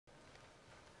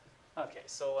Okay,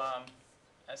 so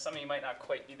some of you might not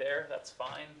quite be there. That's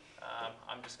fine.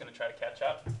 I'm just going to try to catch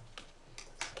up.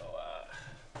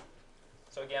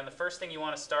 So again, the first thing you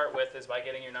want to start with is by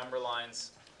getting your number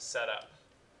lines set up.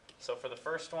 So for the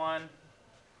first one,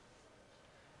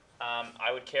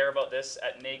 I would care about this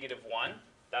at -1.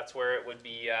 That's where it would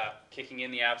be kicking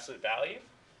in the absolute value.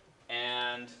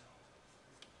 And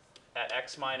at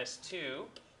x minus 2,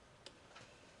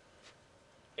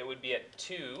 it would be at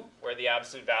 2 where the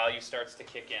absolute value starts to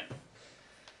kick in.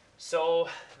 So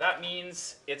that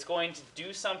means it's going to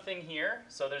do something here.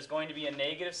 So there's going to be a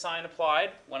negative sign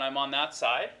applied when I'm on that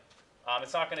side.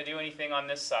 It's not going to do anything on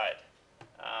this side.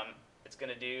 It's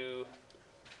going to do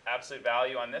absolute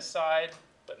value on this side,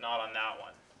 but not on that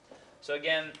one. So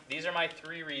again, these are my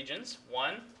three regions,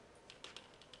 1,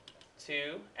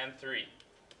 2, and 3.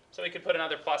 So we could put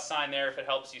another plus sign there if it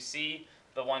helps you see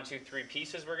the 1, 2, 3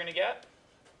 pieces we're going to get.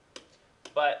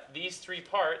 But these three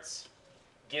parts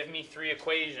give me three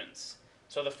equations.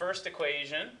 So the first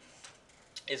equation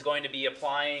is going to be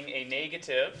applying a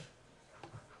negative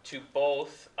to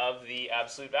both of the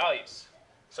absolute values.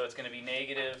 So it's going to be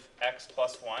negative x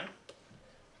plus 1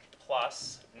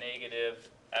 plus negative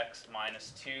x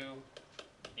minus 2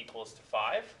 equals to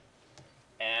 5.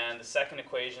 And the second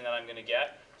equation that I'm going to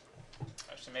get,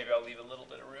 actually maybe I'll leave a little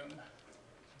bit of room.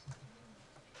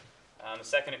 The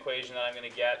second equation that I'm going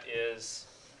to get is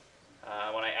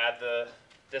when I add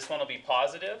this one will be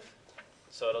positive,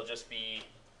 so it'll just be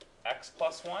x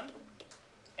plus 1,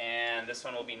 and this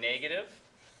one will be negative,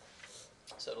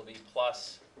 so it'll be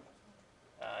plus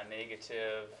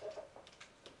negative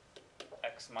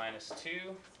x minus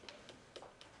 2,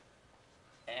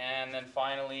 and then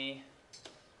finally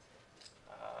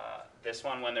this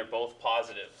one when they're both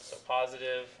positive, so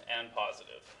positive and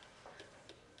positive.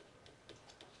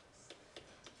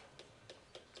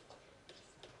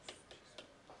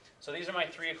 So these are my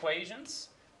three equations.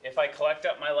 If I collect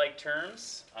up my like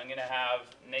terms, I'm going to have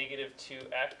negative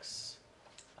 2x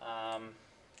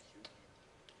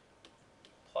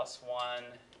plus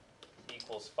 1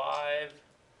 equals 5.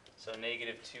 So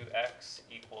negative 2x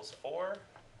equals 4.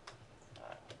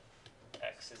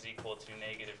 X is equal to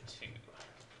negative 2.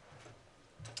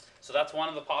 So that's one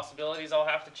of the possibilities I'll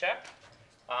have to check.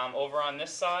 Over on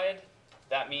this side,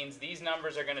 that means these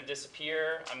numbers are going to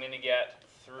disappear. I'm going to get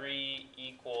 3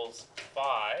 equals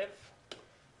 5,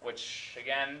 which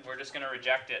again, we're just going to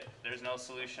reject it. There's no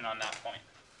solution on that point.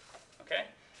 Okay?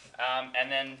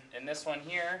 And then in this one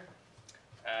here,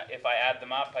 if I add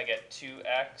them up, I get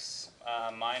 2x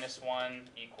minus 1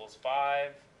 equals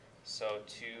 5. So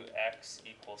 2x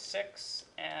equals 6,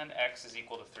 and x is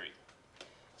equal to 3.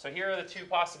 So here are the two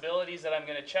possibilities that I'm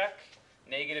going to check,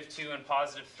 negative 2 and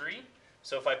positive 3.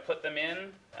 So if I put them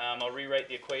in, I'll rewrite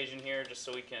the equation here just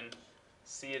so we can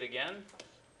see it again.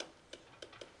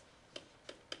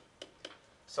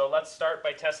 So let's start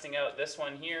by testing out this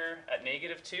one here at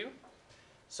negative 2.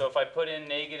 So if I put in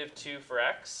negative 2 for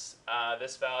x,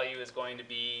 this value is going to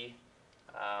be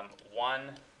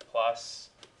 1 plus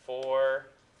 4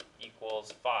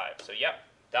 equals 5. So yep,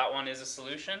 that one is a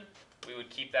solution. We would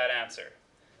keep that answer.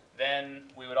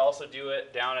 Then we would also do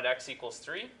it down at x equals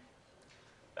 3.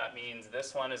 That means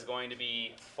this one is going to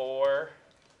be 4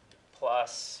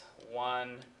 plus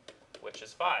 1, which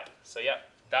is 5. So yep,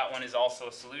 that one is also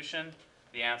a solution.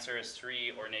 The answer is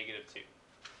 3 or negative 2.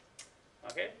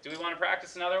 Okay, do we want to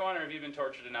practice another one, or have you been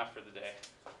tortured enough for the day?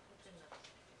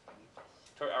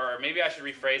 Or maybe I should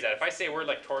rephrase that. If I say a word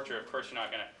like torture, of course you're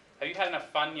not going to. Have you had enough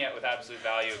fun yet with absolute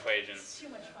value equations? Too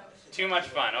much fun. Too much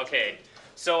fun, okay.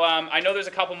 So I know there's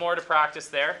a couple more to practice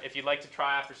there. If you'd like to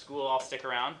try after school, I'll stick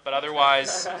around. But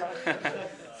otherwise,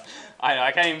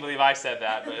 I can't even believe I said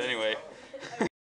that, but anyway.